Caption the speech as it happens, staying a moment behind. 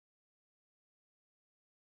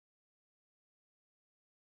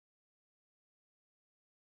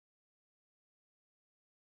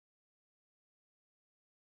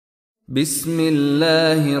بسم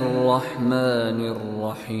الله الرحمن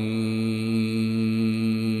الرحيم.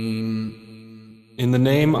 In the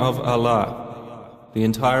name of Allah, the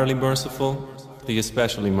entirely merciful, the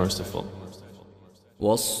especially merciful.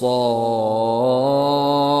 والصافات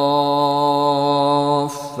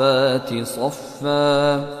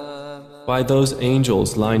صفا. By those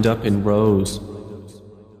angels lined up in rows.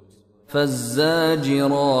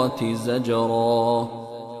 فالزاجرات زجرا.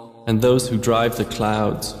 And those who drive the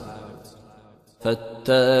clouds.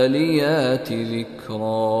 فالتاليات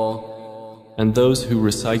ذكرا. And those who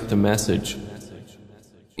recite the message.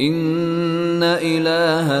 إن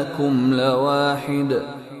إلهكم لواحد.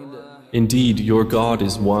 Indeed, your God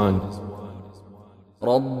is one.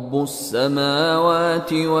 رب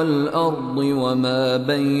السماوات والأرض وما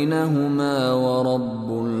بينهما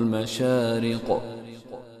ورب المشارق.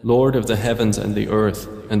 Lord of the heavens and the earth,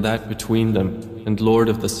 and that between them, and Lord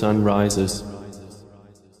of the sunrises.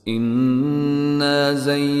 إنا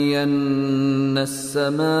زينا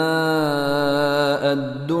السماء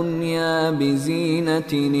الدنيا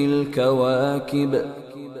بزينة الكواكب.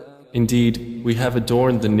 Indeed, we have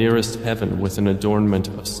adorned the nearest heaven with an adornment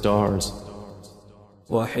of stars.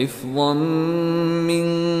 وحفظا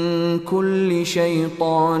من كل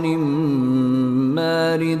شيطان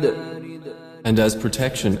مارد. And as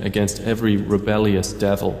protection against every rebellious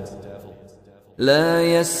devil. لا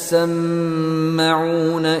يسمعون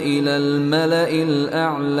إلى الملأ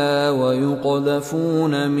الأعلى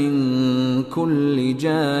ويقذفون من كل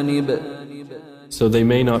جانب. So they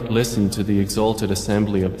may not listen to the exalted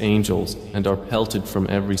assembly of angels and are pelted from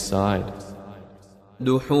every side.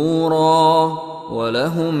 دحورا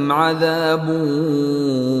ولهم عذاب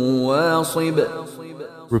واصب.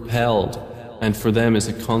 Repelled, and for them is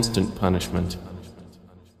a constant punishment.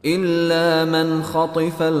 إلا من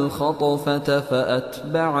خطف الخطفة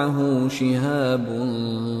فأتبعه شهاب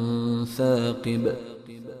ثاقب.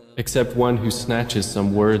 Except one who snatches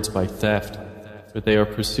some words by theft, but they are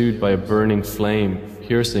pursued by a burning flame,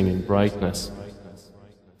 piercing in brightness.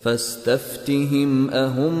 فاستفتهم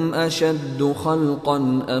أهم أشد خلقا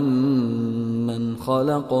أم من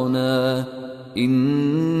خلقنا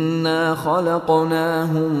إنا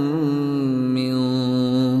خلقناهم من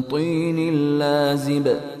طين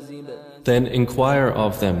لازب. Then inquire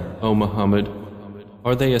of them, O Muhammad,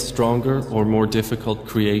 are they a stronger or more difficult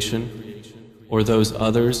creation, or those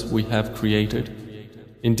others we have created?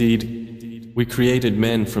 Indeed, we created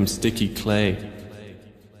men from sticky clay.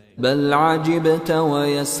 بل عجبت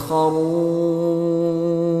ويسخرون.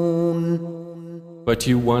 But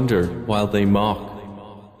you wonder while they mock.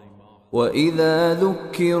 وإذا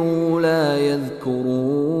ذكروا لا يذكرون.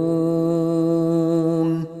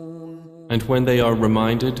 And when they are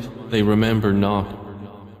reminded, they remember not.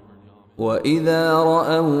 وإذا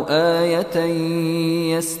رأوا آية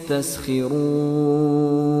يستسخرون.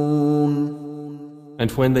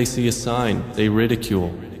 And when they see a sign, they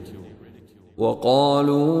ridicule.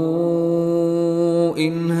 وقالوا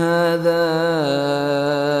إن هذا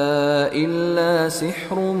إلا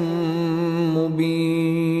سحر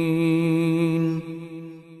مبين.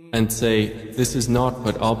 And say, this is not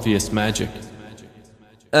but obvious magic.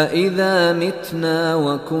 أإذا متنا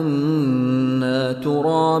وكنا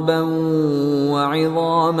ترابا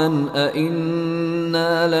وعظاما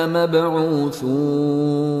أإنا لمبعوثون.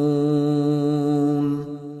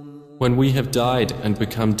 When we have died and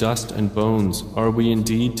become dust and bones, are we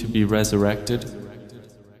indeed to be resurrected?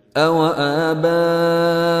 أَوَآبَاؤُنَا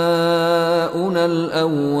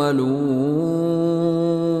الْأَوَّلُونَ.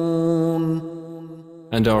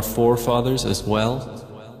 And our forefathers as well?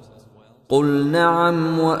 قُلْ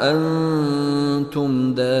نَعَمْ وَأَنْتُمْ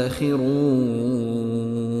دَاخِرُونَ.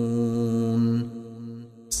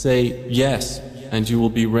 Say, yes, and you will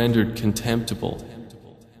be rendered contemptible.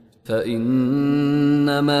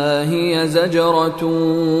 فإنما هي زجرة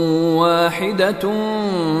واحدة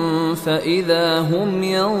فإذا هم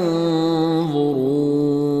ينظرون.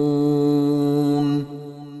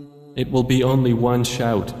 It will be only one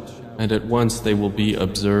shout, and at once they will be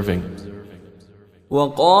observing.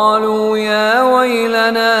 وقالوا يا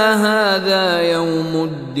ويلنا هذا يوم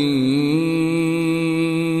الدين.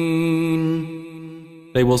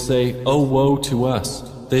 They will say, oh woe to us,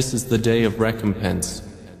 this is the day of recompense.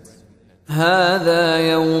 هذا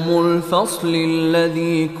يوم الفصل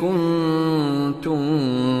الذي كنتم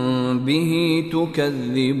به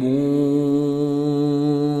تكذبون.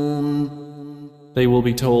 They will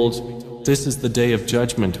be told, this is the day of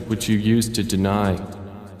judgment which you used to deny.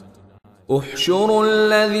 احشروا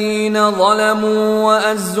الذين ظلموا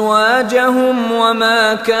وأزواجهم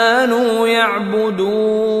وما كانوا يعبدون.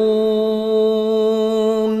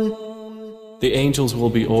 The angels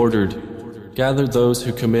will be ordered, gather those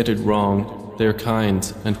who committed wrong, their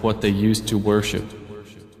kinds, and what they used to worship.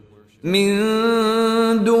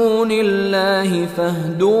 من دون الله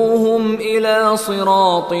فاهدوهم إلى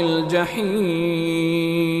صراط الجحيم.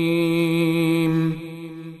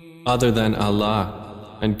 Other than Allah,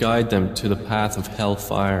 and guide them to the path of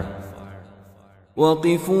hellfire.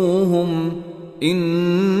 وقفوهم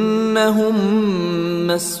إنهم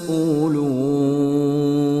مسؤولون.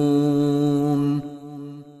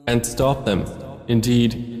 And stop them.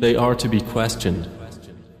 Indeed, they are to be questioned.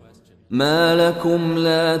 ما لكم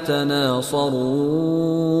لا تناصرون.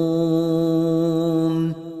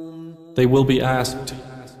 They will be asked,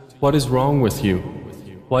 what is wrong with you?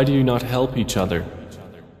 Why do you not help each other?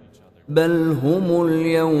 بل هم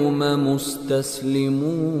اليوم مستسلمون.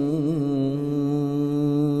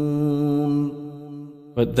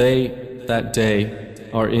 But they, that day,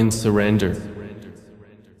 are in surrender.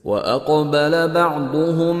 وأقبل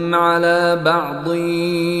بعضهم على بعض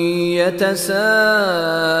يتساءلون.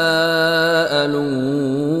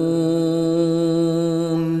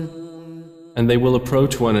 And they will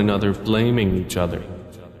approach one another blaming each other.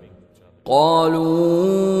 قالوا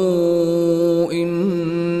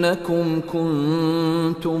إنكم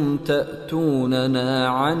كنتم تأتوننا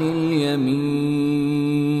عن اليمين.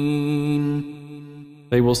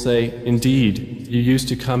 They will say, indeed, you used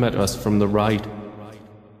to come at us from the right.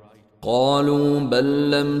 قالوا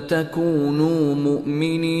بل لم تكونوا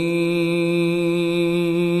مؤمنين.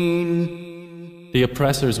 The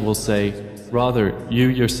oppressors will say, rather, you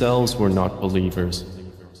yourselves were not believers.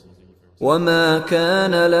 وما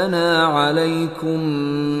كان لنا عليكم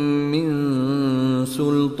من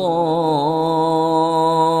سلطان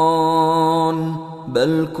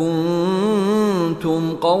بل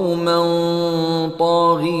كنتم قوما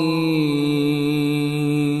طاغين.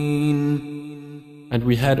 And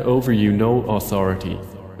we had over you no authority,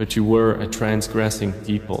 but you were a transgressing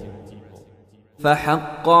people.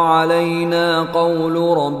 فحق علينا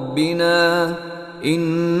قول ربنا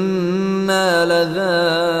إنا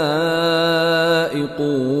لذائقون.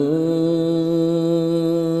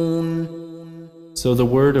 So the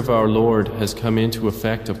word of our Lord has come into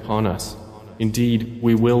effect upon us. Indeed,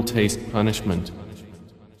 we will taste punishment.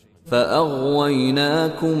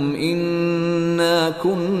 فأغويناكم إنا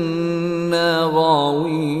كنا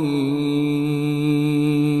غاوين.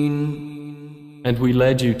 And we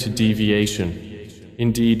led you to deviation.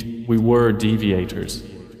 Indeed, we were deviators.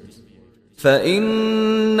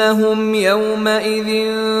 فإنهم يومئذ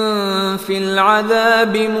في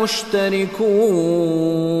العذاب مشتركون.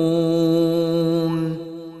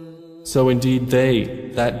 So indeed they,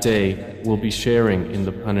 that day, will be sharing in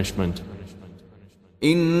the punishment.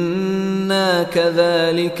 إنا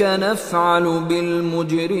كذلك نفعل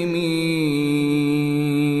بالمجرمين.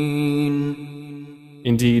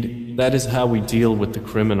 Indeed, that is how we deal with the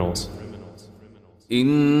criminals.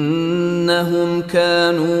 إنهم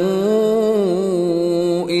كانوا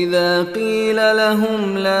إذا قيل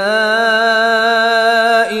لهم لا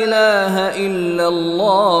إله إلا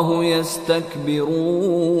الله يستكبرون.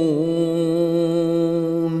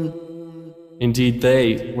 Indeed,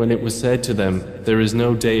 they, when it was said to them, there is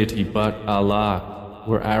no deity but Allah,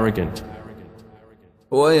 were arrogant.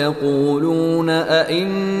 ويقولون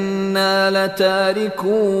أئنا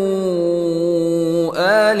لتاركو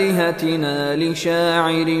آلهتنا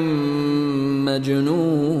لشاعر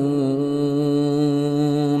مجنون.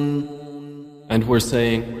 And were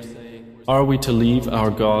saying, are we to leave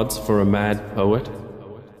our gods for a mad poet?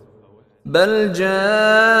 بل جاء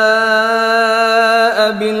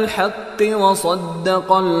بالحق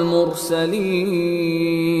وصدق المرسلين.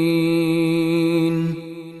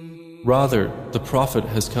 Rather, the Prophet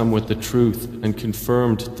has come with the truth and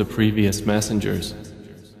confirmed the previous messengers.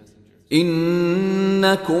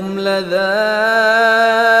 إنكم لذائق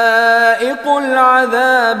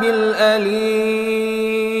العذاب الأليم.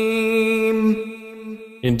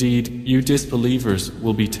 Indeed, you disbelievers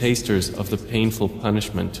will be tasters of the painful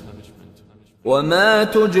punishment. وما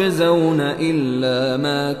تجزون إلا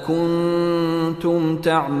ما كنتم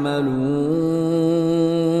تعملون.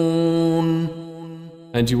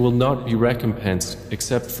 And you will not be recompensed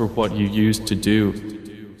except for what you used to do.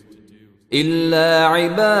 إلا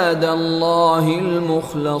عباد الله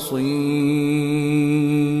المخلصين.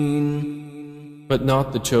 But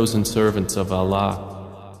not the chosen servants of Allah.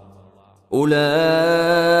 أولئك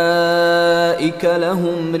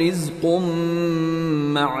لهم رزق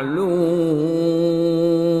معلوم.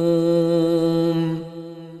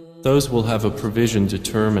 Those will have a provision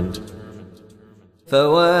determined.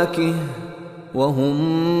 فواكه وهم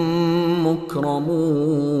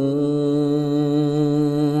مكرمون.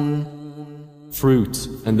 fruits,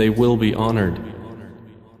 and they will be honored.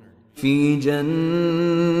 في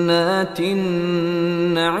جنات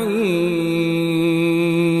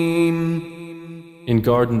النعيم In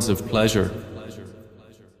gardens of pleasure,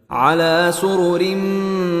 على سرر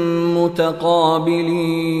متقابلين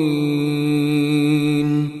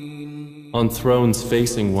on thrones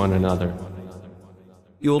facing one another.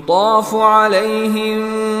 يطاف عليهم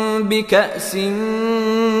بكأس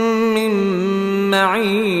من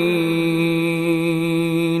معين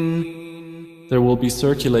There will be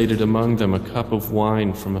circulated among them a cup of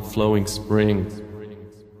wine from a flowing spring,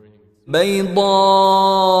 بيضاء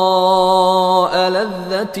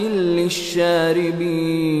لذة للشاربين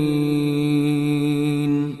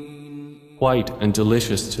white and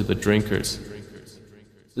delicious to the drinkers.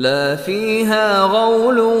 لا فيها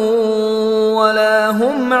غول ولا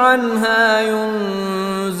هم عنها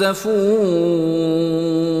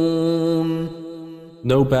ينزفون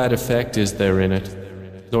No bad effect is there in it,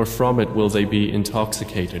 nor from it will they be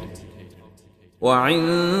intoxicated.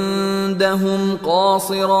 وعندهم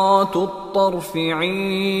قاصرات الطرف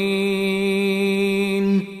عين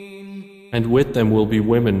And with them will be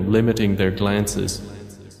women limiting their glances,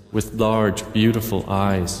 with large, beautiful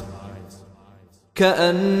eyes,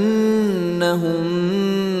 كأنهن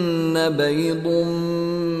بيض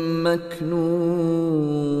مكنون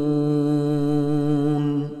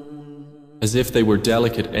as if they were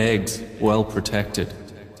delicate eggs, well protected.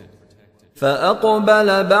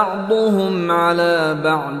 فأقبل بعضهم على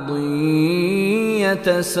بعض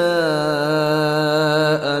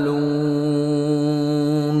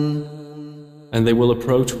يتساءلون And they will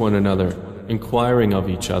approach one another, inquiring of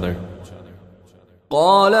each other.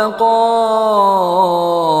 قال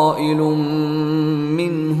قائل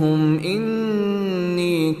منهم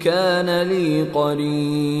إني كان لي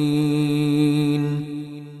قرين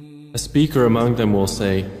A speaker among them will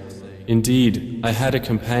say, Indeed, I had a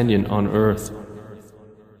companion on earth,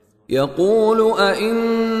 يقول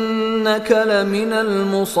أئنك لمن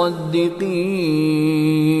المصدقين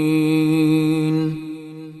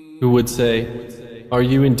who would say, Are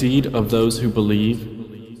you indeed of those who believe?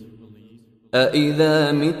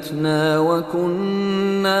 أإذا متنا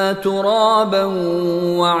وكنا ترابا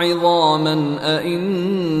وعظاما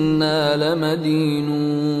أإنا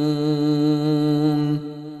لمدينون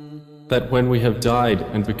That when we have died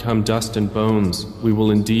and become dust and bones, we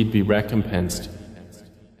will indeed be recompensed.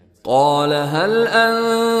 قال هل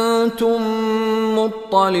أنتم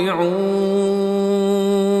مطلعون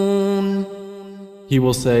He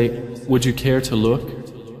will say, Would you care to look?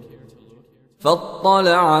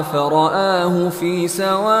 فاطلع فرآه في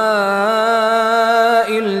سواء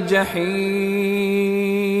الجحيم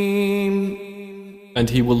And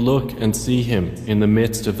he will look and see him in the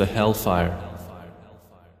midst of the hellfire.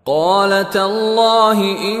 قال تالله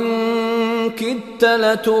إن كدت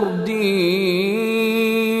لتردين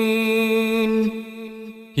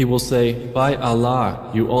He will say, By Allah,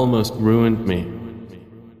 you almost ruined me.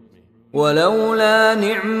 ولولا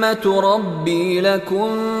نعمة ربي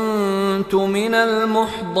لكنت من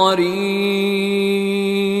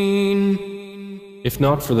المحضرين If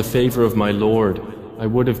not for the favor of my Lord, I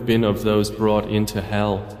would have been of those brought into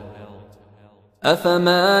hell.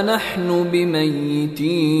 أفما نحن بميتين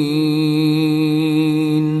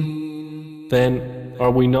Then,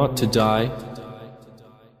 are we not to die?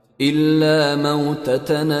 إلا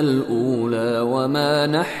موتتنا الأولى وما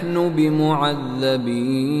نحن بمعذبين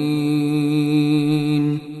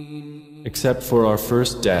Except for our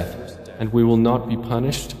first death, and we will not be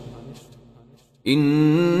punished?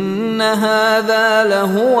 إن هذا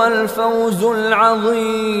لهو الفوز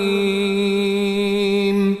العظيم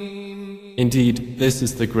Indeed, this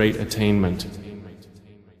is the great attainment.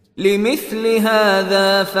 لمثل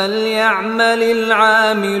هذا فليعمل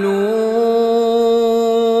العاملون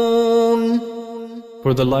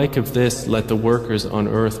For the like of this, let the workers on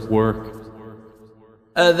earth work.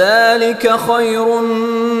 أذلك خير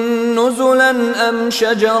نزلا أم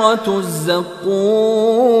شجرة الزقوم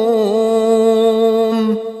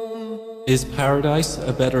Is paradise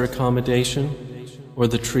a better accommodation, or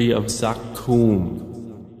the tree of Zakkum?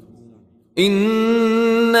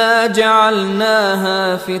 إنا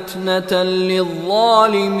جعلناها فتنة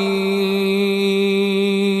للظالمين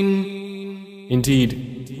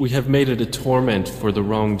Indeed, we have made it a torment for the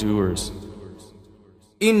wrongdoers.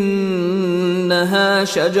 إنها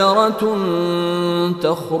شجرة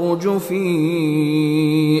تخرج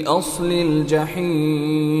في أصل الجحيم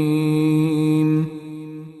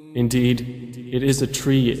Indeed, it is a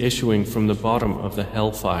tree issuing from the bottom of the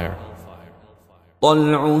hellfire.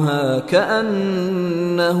 طلعها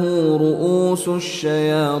كأنه رؤوس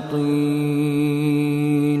الشياطين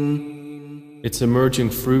its emerging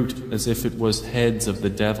fruit as if it was heads of the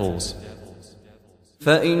devils.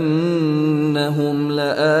 فإنهم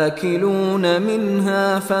لآكلون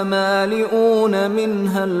منها فمالئون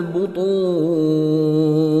منها البطون.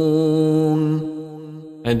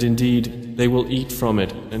 And indeed, they will eat from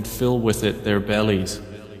it and fill with it their bellies.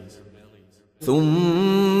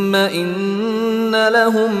 ثم إن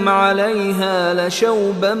لهم عليها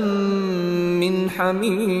لشوبا من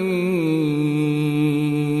حميم.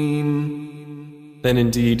 Then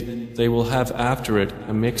indeed, they will have after it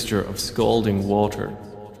a mixture of scalding water.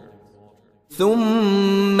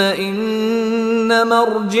 ثم إن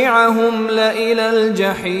مرجعهم لإلى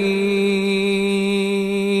الجحيم.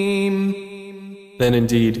 Then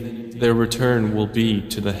indeed, their return will be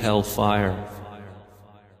to the hell fire.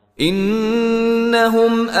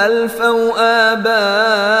 إنهم ألفوا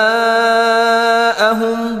آباءهم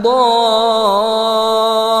ضالين.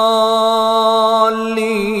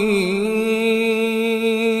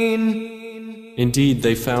 Indeed,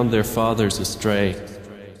 they found their fathers astray.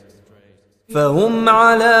 فهم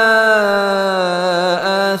على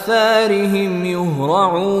آثارهم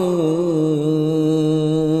يهرعون.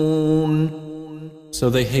 So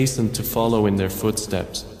they hastened to follow in their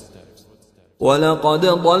footsteps. ولقد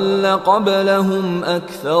ضل قبلهم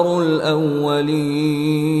أكثر الأولين.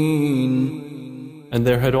 And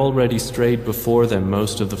there had already strayed before them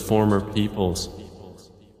most of the former peoples.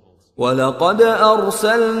 ولقد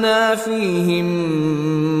أرسلنا فيهم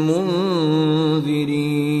منذرين.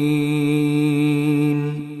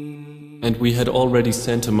 And we had already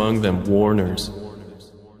sent among them warners.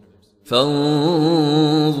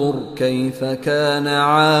 فانظر كيف كان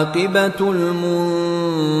عاقبة المنذرين.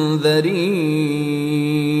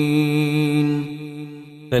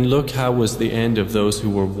 Then look how was the end of those who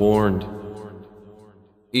were warned.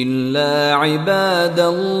 إلا عباد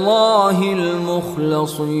الله المخلصين.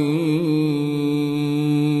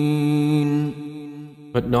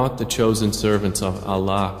 But not the chosen servants of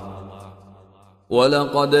Allah.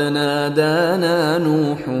 ولقد نادانا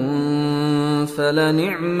نوح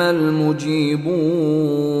فلنعم المجيبون.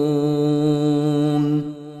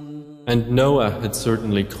 And Noah had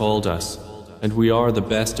certainly called us, and we are the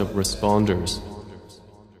best of responders.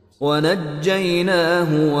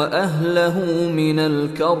 ونجيناه وأهله من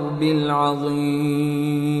الكرب العظيم.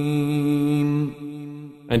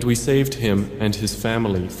 And we saved him and his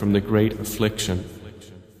family from the great affliction.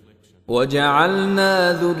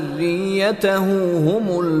 وجعلنا ذريته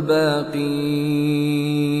هم الباقين.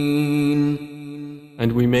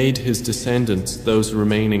 And we made his descendants those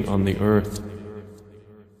remaining on the earth.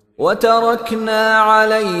 وتركنا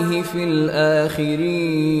عليه في الآخرين.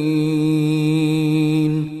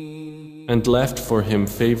 And left for him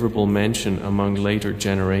favorable mention among later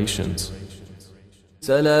generations.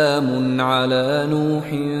 سلام على نوح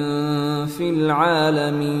في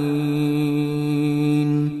العالمين.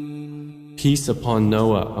 Peace upon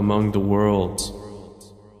Noah among the worlds.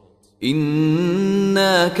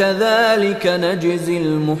 إنا كذلك نجزي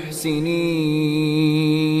المحسنين.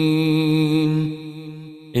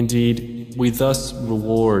 Indeed, we thus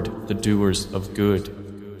reward the doers of good.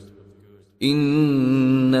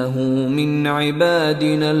 إنه من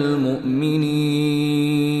عبادنا المؤمنين.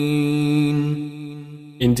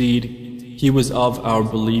 Indeed, he was of our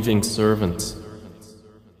believing servants.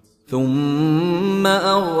 ثم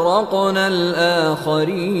أغرقنا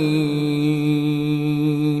الآخرين.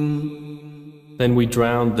 Then we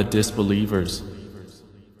drowned the disbelievers.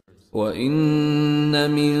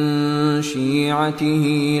 وإن من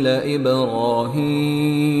شيعته لإبراهيم.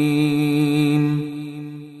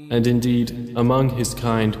 And indeed, among his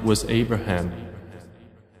kind was Abraham.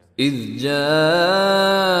 إذ جاء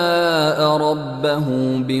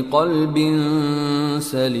ربه بقلب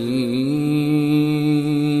سليم.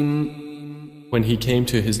 When he came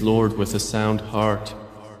to his Lord with a sound heart.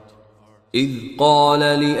 إذ قال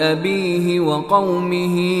لأبيه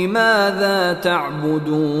وقومه ماذا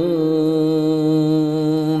تعبدون.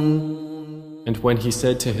 And when he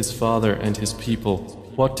said to his father and his people,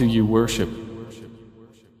 what do you worship?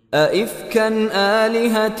 أئفكا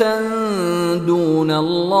آلهة دون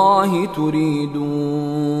الله تريدون.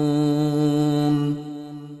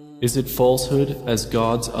 Is it falsehood as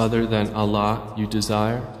gods other than Allah you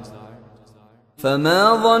desire?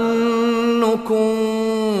 فما ظنكم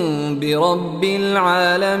برب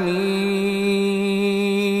العالمين.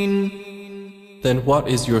 Then what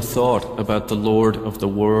is your thought about the Lord of the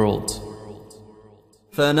worlds?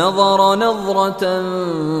 فنظر نظرة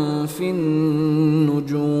في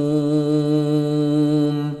النجوم.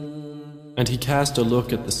 And he cast a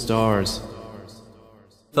look at the stars.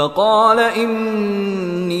 فقال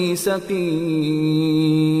إني سقيم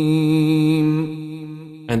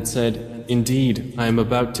and said, Indeed, I am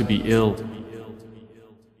about to be ill.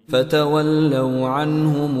 فتولوا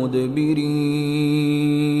عنه مدبرين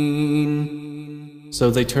So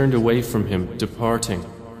they turned away from him, departing.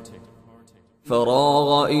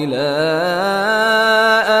 فراغ إلى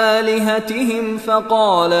آلهتهم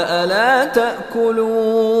فقال ألا تأكلون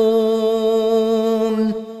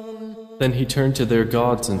Then he turned to their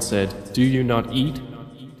gods and said, Do you not eat?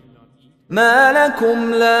 ما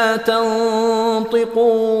لكم لا تنطقون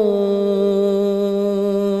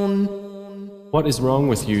What is wrong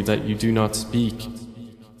with you that you do not speak?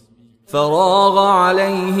 فراغ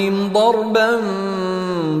عليهم ضربا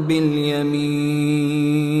باليمين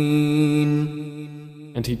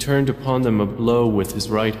And he turned upon them a blow with his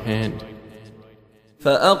right hand.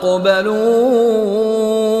 فأقبلوا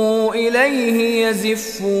إليه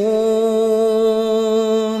يزفون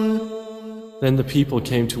Then the people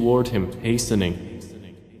came toward him, hastening.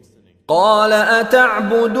 قال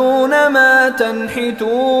أتعبدون ما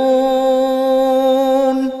تنحتون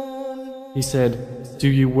He said, Do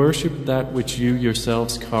you worship that which you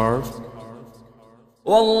yourselves carve?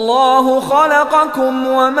 والله خلقكم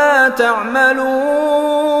وما تعملون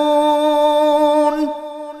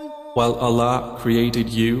While Allah created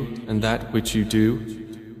you and that which you do.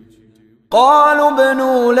 قالوا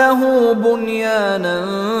ابنوا له بنيانا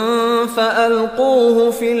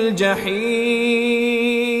فألقوه في الجحيم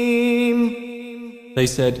They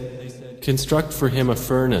said, Construct for him a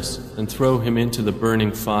furnace and throw him into the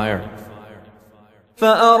burning fire.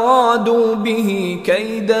 فأرادوا به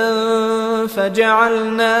كيدا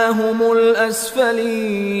فجعلناهم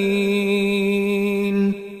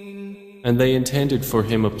الأسفلين And they intended for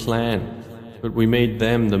him a plan, but we made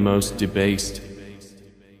them the most debased.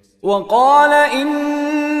 وقال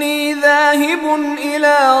إني ذاهب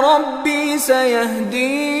إلى ربي سيهدين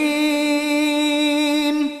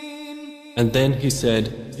And then he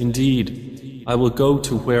said, Indeed, I will go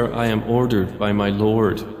to where I am ordered by my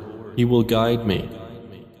Lord. He will guide me.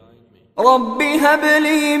 رب هب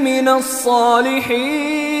لي من الصالحين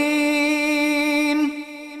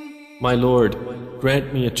My Lord,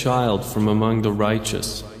 grant me a child from among the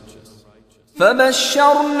righteous.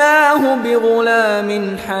 فبشرناه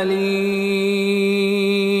بغلام حليم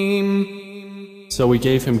So we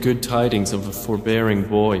gave him good tidings of a forbearing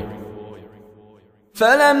boy.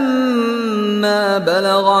 فلما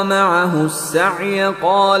بلغ معه السعي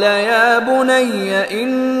قال يا بني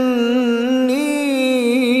إني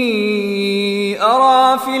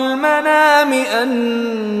أرى في المنام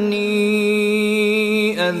أني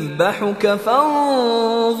أذبحك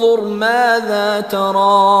فانظر ماذا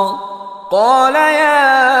ترى قال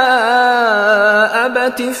يا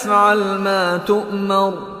أبت افعل ما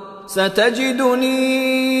تؤمر ستجدني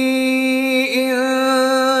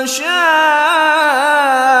إن شاء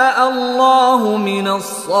الله من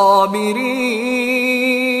الصابرين.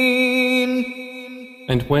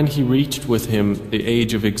 And when he reached with him the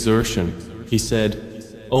age of exertion, he said,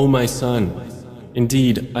 O my son,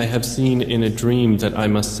 indeed I have seen in a dream that I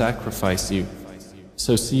must sacrifice you,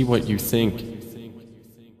 so see what you think.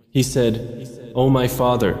 He said, O my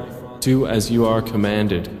father, do as you are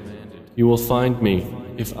commanded. You will find me,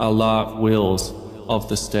 if Allah wills, of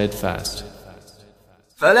the steadfast.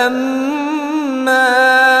 فلما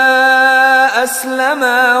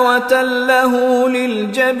أسلما وتله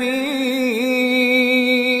للجبين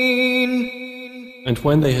And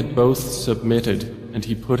when they had both submitted, and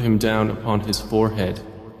he put him down upon his forehead,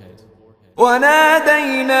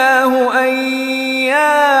 وناديناه أن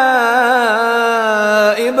يا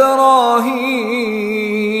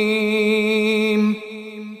إبراهيم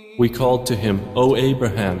we called to him, O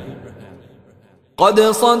Abraham, قد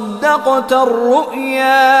صدقت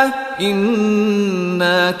الرؤيا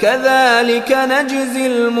إنا كذلك نجزي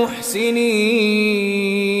المحسنين.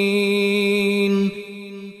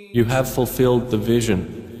 You have fulfilled the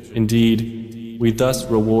vision. Indeed, we thus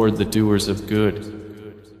reward the doers of good.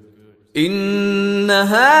 إن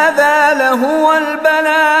هذا لهو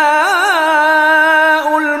البلاء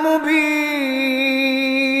المبين.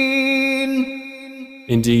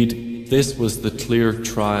 Indeed, this was the clear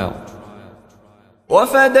trial.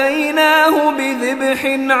 وفديناه بذبح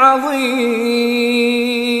عظيم.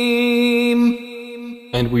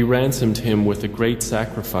 And we ransomed him with a great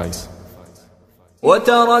sacrifice.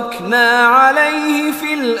 وتركنا عليه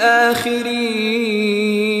في الآخرين.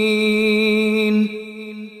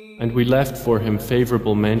 And we left for him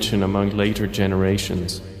favorable mention among later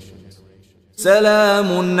generations.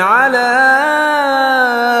 سلام على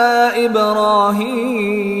إبراهيم.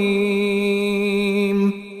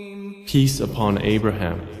 Peace upon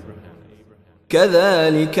Abraham.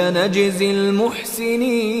 كذلك نجزي المحسنين.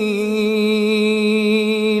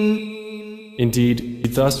 Indeed, we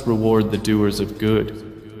thus reward the doers of good.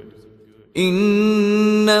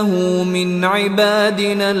 إنه من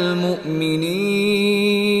عبادنا المؤمنين.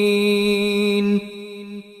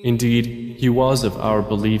 Indeed, he was of our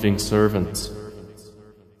believing servants.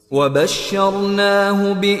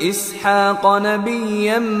 وبشرناه بإسحاق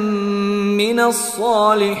نبيا من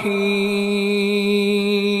الصالحين.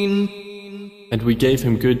 And we gave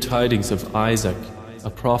him good tidings of Isaac, a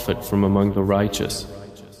prophet from among the righteous.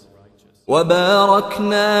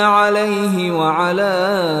 وباركنا عليه وعلى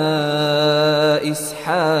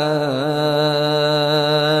إسحاق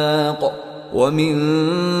ومن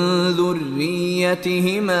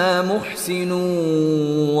ذريتهما محسن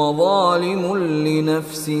وظالم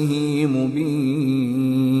لنفسه مبين.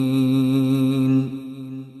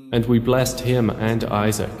 And we blessed him and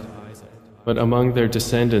Isaac. But among their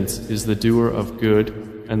descendants is the doer of good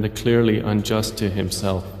and the clearly unjust to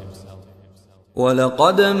himself.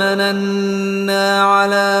 وَلَقَدْ مَنَنَّا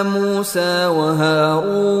عَلَى مُوسَى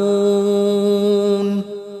وَهَارُونَ.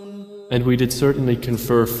 And we did certainly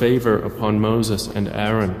confer favor upon Moses and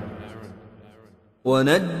Aaron.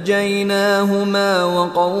 وَنَجَّيْنَاهُمَا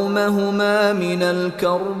وَقَوْمَهُمَا مِنَ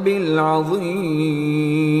الْكَرْبِ الْعَظِيمِ.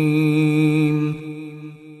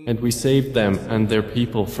 And we saved them and their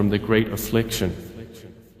people from the great affliction.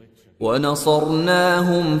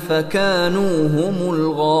 وَنَصَرْنَاهُمْ فَكَانُوا هُمُ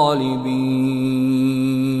الْغَالِبِينَ.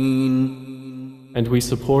 And we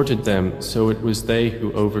supported them, so it was they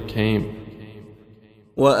who overcame.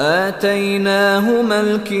 وَآتَيْنَاهُمَا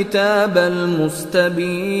الْكِتَابَ الْمُسْتَبِينَ.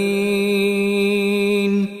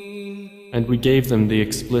 And we gave them the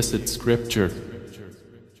explicit scripture.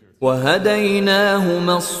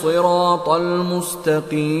 وَهَدَيْنَاهُمَا الصِّرَاطَ الْمُسْتَقِيمَ.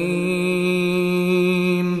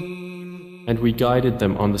 And we guided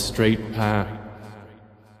them on the straight path.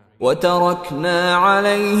 وَتَرَكْنَا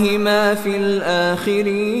عَلَيْهِمَا فِي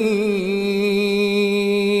الْآخِرِينَ.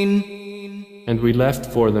 And we left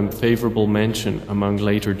for them favorable mention among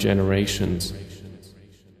later generations.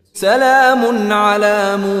 سَلَامٌ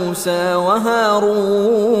عَلَى مُوسَى وَهَارُونَ.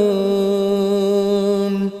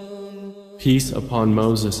 Peace upon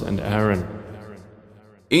Moses and Aaron.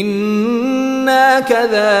 إِنَّا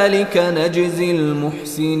كَذَلِكَ نَجْزِي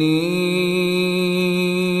الْمُحْسِنِينَ.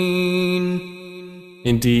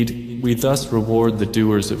 Indeed, we thus reward the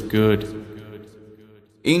doers of good.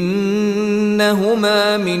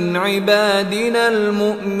 إِنَّهُمَا مِنْ عِبَادِنَا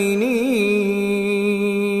الْمُؤْمِنِينَ.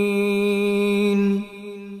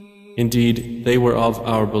 Indeed, they were of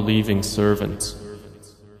our believing servants.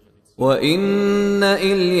 وَإِنَّ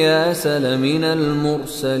إِلْيَاسَ لَمِنَ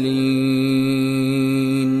الْمُرْسَلِينَ.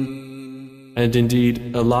 And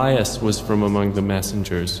indeed, Elias was from among the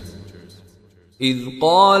messengers. إِذْ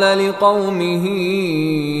قَالَ لِقَوْمِهِ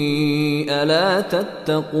أَلَا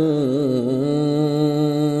تَتَّقُونَ.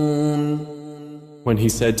 When he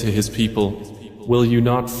said to his people, "Will you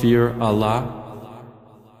not fear Allah?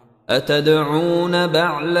 أَتَدْعُونَ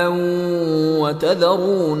بَعْلًا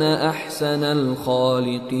وَتَذَرُونَ أَحْسَنَ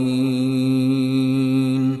الْخَالِقِينَ.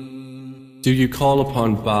 Do you call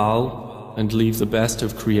upon Baal and leave the best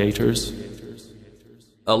of creators?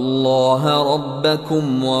 اللَّهَ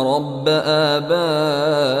رَبَّكُمْ وَرَبَّ آبَائِكُمُ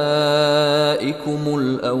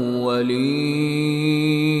الْأَوَّلِينَ.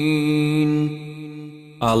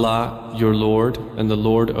 Allah, your Lord and the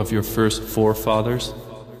Lord of your first forefathers.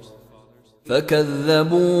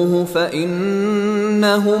 فَكَذَّبُوهُ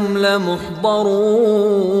فَإِنَّهُمْ لَمُحْضَرُونَ.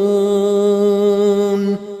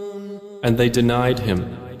 And they denied him,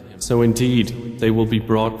 so indeed they will be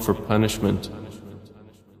brought for punishment.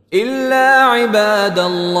 إِلَّا عِبَادَ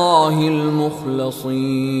اللَّهِ الْمُخْلَصِينَ.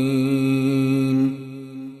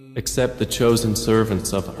 Except the chosen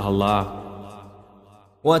servants of Allah.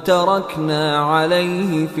 وَتَرَكْنَا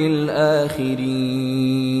عَلَيْهِ فِي الْآخِرِينَ.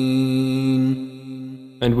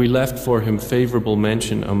 And we left for him favorable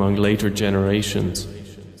mention among later generations.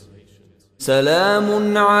 سَلَامٌ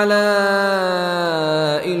عَلَى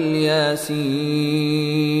الْيَاسِينَ.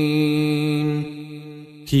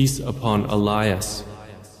 Peace upon Elias.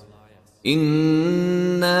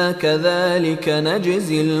 إِنَّا كَذَلِكَ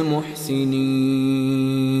نَجْزِي الْمُحْسِنِينَ.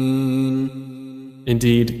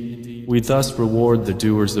 Indeed, we thus reward the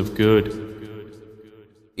doers of good.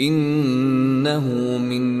 إِنَّهُ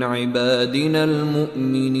مِنْ عِبَادِنَا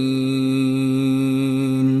الْمُؤْمِنِينَ.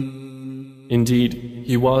 Indeed,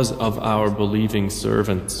 he was of our believing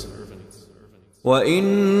servants.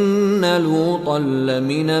 وَإِنَّ لُوطًا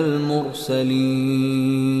لَمِنَ الْمُرْسَلِينَ.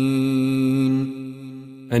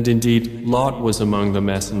 And indeed, Lot was among the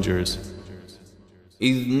messengers.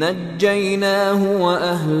 إذ نجيناه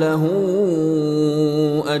وأهله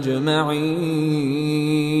أجمعين.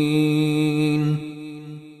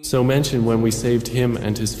 So mention when we saved him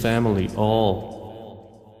and his family all,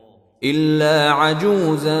 إلا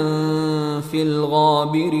عجوزا في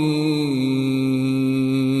الغابرين.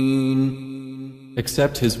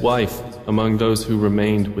 except his wife among those who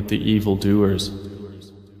remained with the evildoers.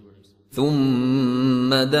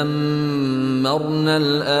 ثم دمرنا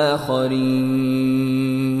الآخرين.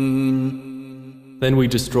 Then we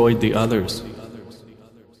destroyed the others.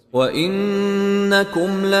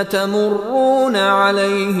 وإنكم لتمرون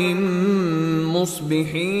عليهم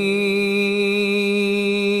مصبحين.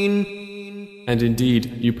 And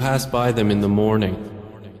indeed, you pass by them in the morning.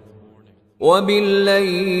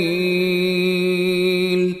 وبالليل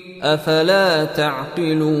أفلا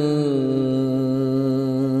تعقلون.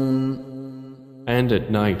 And at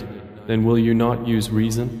night, then will you not use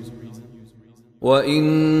reason?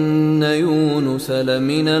 وإن يونس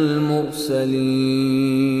لمن المرسلين.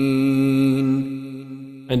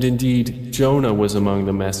 And indeed, Jonah was among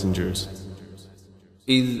the messengers.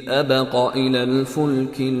 إذ أبق إلى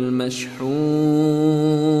الفلك المشحون.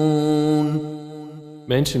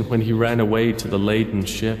 Mention when he ran away to the laden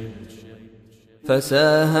ship.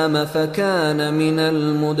 فساهم فكان من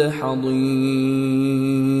المدحضين.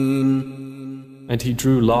 And he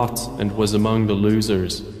drew lots and was among the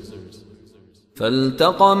losers.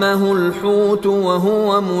 فالتقمه الحوت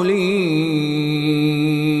وهو مليم.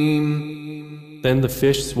 Then the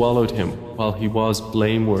fish swallowed him while he was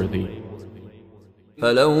blameworthy.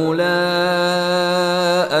 فلولا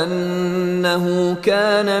أنه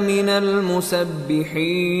كان من المسبحين.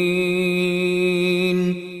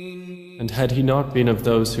 And had he not been of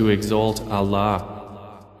those who exalt Allah,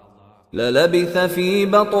 للبث في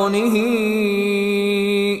بطنه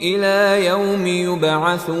إلى يوم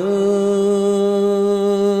يبعثون.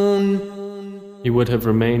 he would have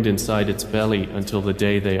remained inside its belly until the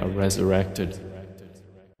day they are resurrected.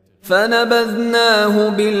 فنبذناه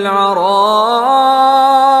بالعراء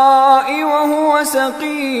وهو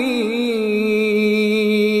سقيم.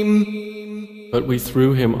 But we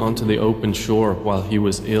threw him onto the open shore while he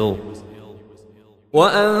was ill.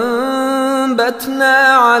 وأنبتنا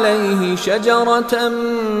عليه شجرة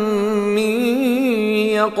من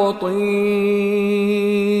يقطين.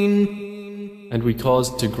 And we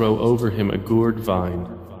caused to grow over him a gourd vine.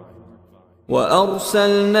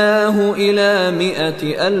 وأرسلناه إلى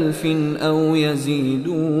 100,000 أو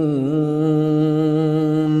يزيدون.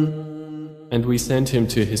 And we sent him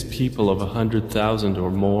to his people of 100,000 or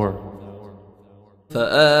more.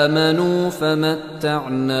 فآمنوا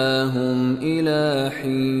فمتعناهم إلى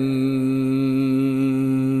حين.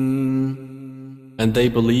 And they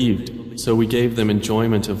believed, so we gave them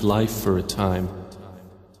enjoyment of life for a time.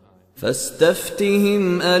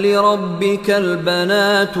 فاستفتهم ألربك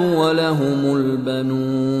البنات ولهم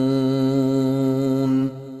البنون.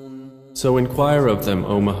 So inquire of them,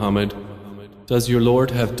 O Muhammad, does your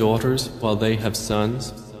Lord have daughters while they have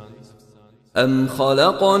sons? أم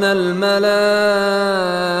خلقنا الملائكة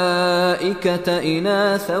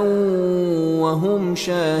إناثا وهم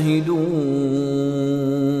شاهدون.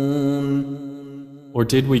 Or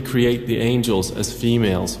did we create the angels as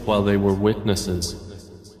females while they were witnesses?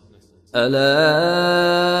 ألا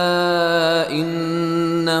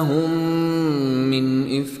إنهم من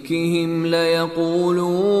إفكهم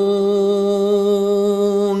ليقولون.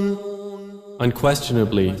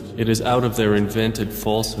 Unquestionably, it is out of their invented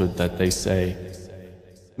falsehood that they say,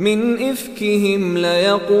 من إفكهم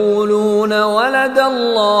ليقولون ولد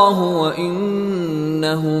الله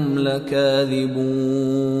وإنهم لكاذبون.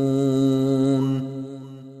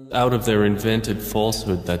 Out of their invented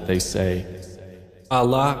falsehood that they say,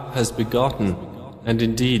 Allah has begotten, and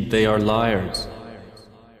indeed they are liars.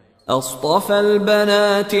 أصطفى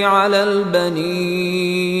البنات على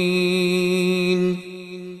البنين.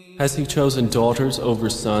 Has he chosen daughters over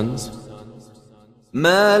sons?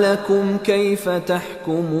 ما لكم كيف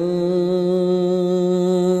تحكمون.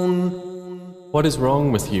 What is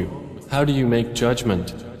wrong with you? How do you make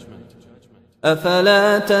judgment?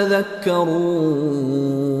 أفلا تذكرون.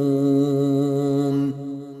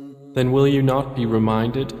 Then will you not be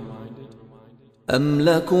reminded? أم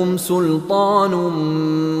لكم سلطان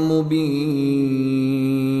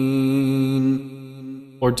مبين.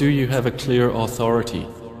 Or do you have a clear authority?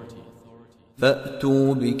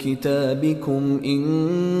 فأتوا بكتابكم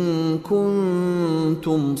إن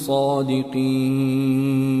كنتم صادقين.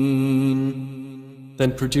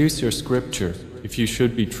 Then produce your scripture if you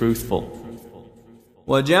should be truthful.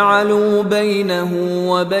 وجعلوا بينه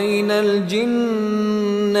وبين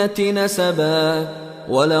الجنة نسبا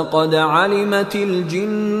وَلَقَدْ عَلِمَتِ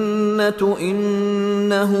الْجِنَّةُ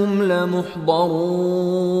إِنَّهُمْ لَمُحْضَرُونَ.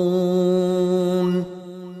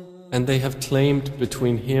 And they have claimed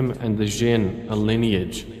between him and the jinn a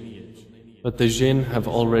lineage. But the jinn have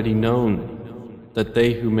already known that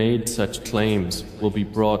they who made such claims will be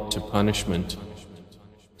brought to punishment.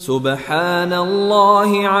 سُبْحَانَ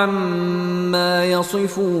اللَّهِ عَمَّا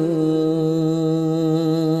يَصِفُونَ.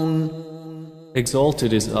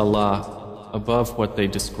 Exalted is Allah above what they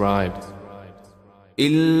described.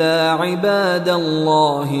 إِلَّا عِبَادَ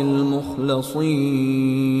اللَّهِ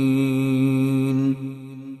الْمُخْلَصِينَ.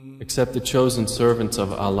 Except the chosen servants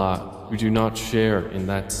of Allah who do not share in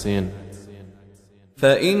that sin.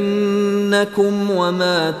 فَإِنَّكُمْ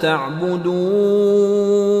وَمَا تَعْبُدُونَ.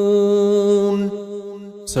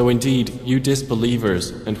 So indeed, you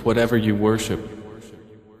disbelievers and whatever you worship,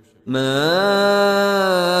 مَا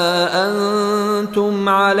أَنْتُمْ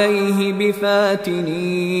عَلَيْهِ بِفَاتِنِينَ.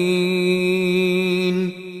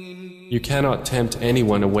 you cannot tempt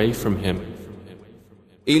anyone away from him,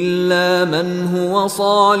 إِلَّا مَنْ هُوَ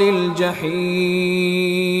صَالِ الْجَحِيمِ.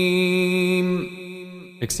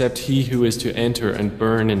 except he who is to enter and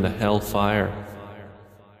burn in the hell fire.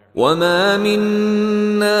 وَمَا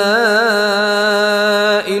مِنَّا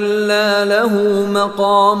إِلَّا لَهُ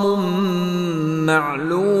مَقَامٌ مَعْلُومٌ.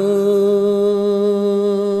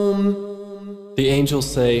 The angels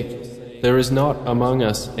say, there is not among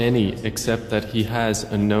us any except that he has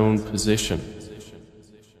a known position.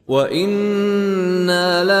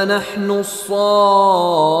 وَإِنَّا لَنَحْنُ الصَّافُّونَ.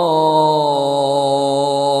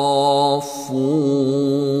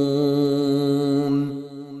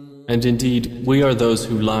 And indeed, we are those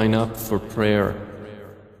who line up for prayer.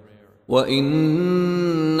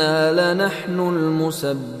 وَإِنَّا لَنَحْنُ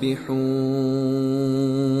الْمُسَبِّحُونَ.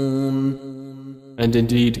 And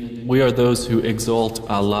indeed, we are those who exalt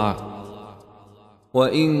Allah.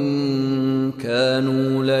 وَإِن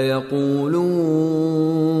كَانُوا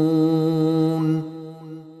لَيَقُولُونَ.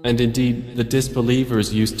 And indeed, the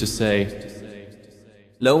disbelievers used to say,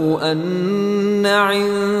 لَوْ أَنَّ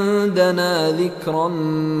عِندَنَا ذِكْرًا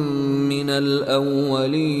مِّنَ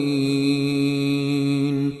الْأَوَّلِينَ.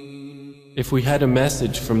 if we had a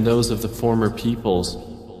message from those of the former peoples,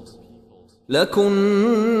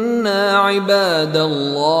 لَكُنَّا عِبَادَ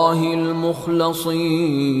اللَّهِ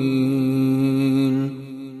الْمُخْلَصِينَ.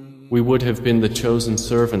 we would have been the chosen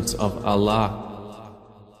servants of Allah.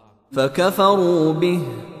 فَكَفَرُوا بِهِ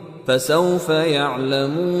فَسَوْفَ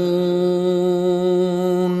يَعْلَمُونَ.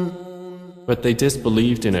 But they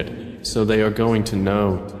disbelieved in it, so they are going to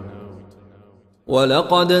know.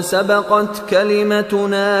 وَلَقَدْ سَبَقَتْ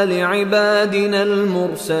كَلِمَتُنَا لِعِبَادِنَا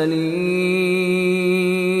الْمُرْسَلِينَ.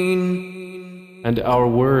 And our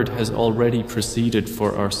word has already proceeded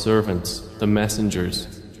for our servants, the messengers.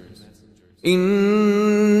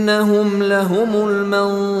 إِنَّهُمْ لَهُمُ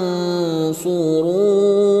الْمَنْصُورُونَ.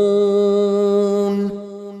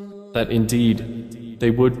 That indeed, they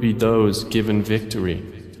would be those given victory.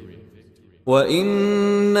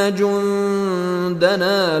 وَإِنَّ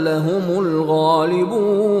جُنْدَنَا لَهُمُ الْغَالِبُونَ.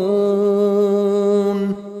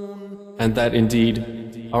 And that indeed,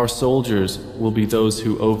 our soldiers will be those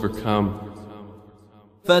who overcome.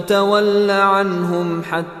 فَتَوَلَّ عَنْهُمْ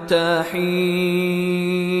حَتَّى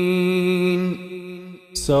حِينٍ.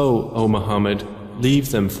 So, O Muhammad,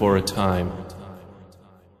 leave them for a time.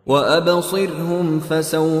 وَأَبْصِرْهُمْ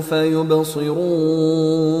فَسَوْفَ يُبْصِرُونَ.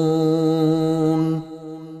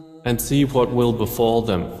 And see what will befall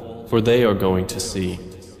them, for they are going to see.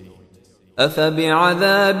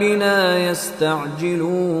 أَفَبِعَذَابِنَا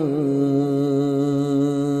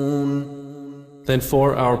يَسْتَعْجِلُونَ. Then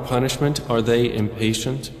for our punishment are they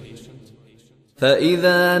impatient?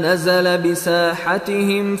 فَإِذَا نَزَلَ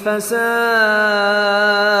بِسَاحَتِهِمْ فَسَاءَ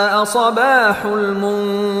صَبَاحُ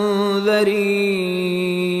الْمُنذَرِينَ.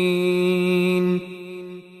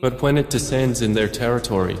 But when it descends in their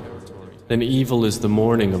territory, then evil is the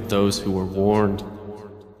morning of those who were warned.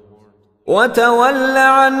 وَتَوَلَّ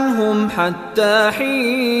عَنْهُمْ حَتَّى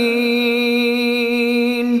حِينٍ.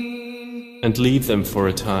 And leave them for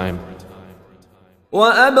a time.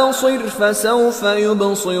 وَأَبْصِرْ فَسَوْفَ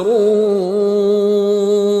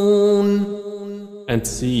يُبْصِرُونَ. And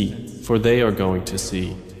see, for they are going to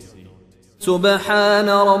see. سُبْحَانَ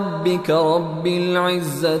رَبِّكَ رَبِّ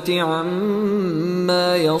الْعِزَّةِ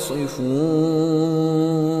عَمَّا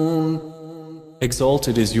يَصِفُونَ.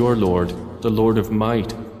 Exalted is your Lord, the Lord of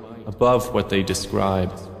might, above what they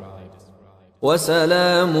describe.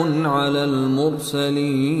 وَسَلَامٌ عَلَى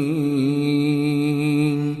الْمُرْسَلِينَ.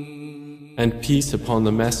 And peace upon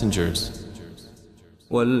the messengers.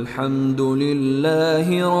 وَالْحَمْدُ لِلَّهِ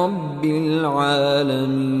رَبِّ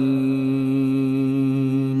الْعَالَمِينَ.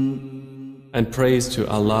 And praise to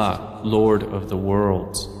Allah, Lord of the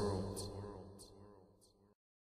worlds.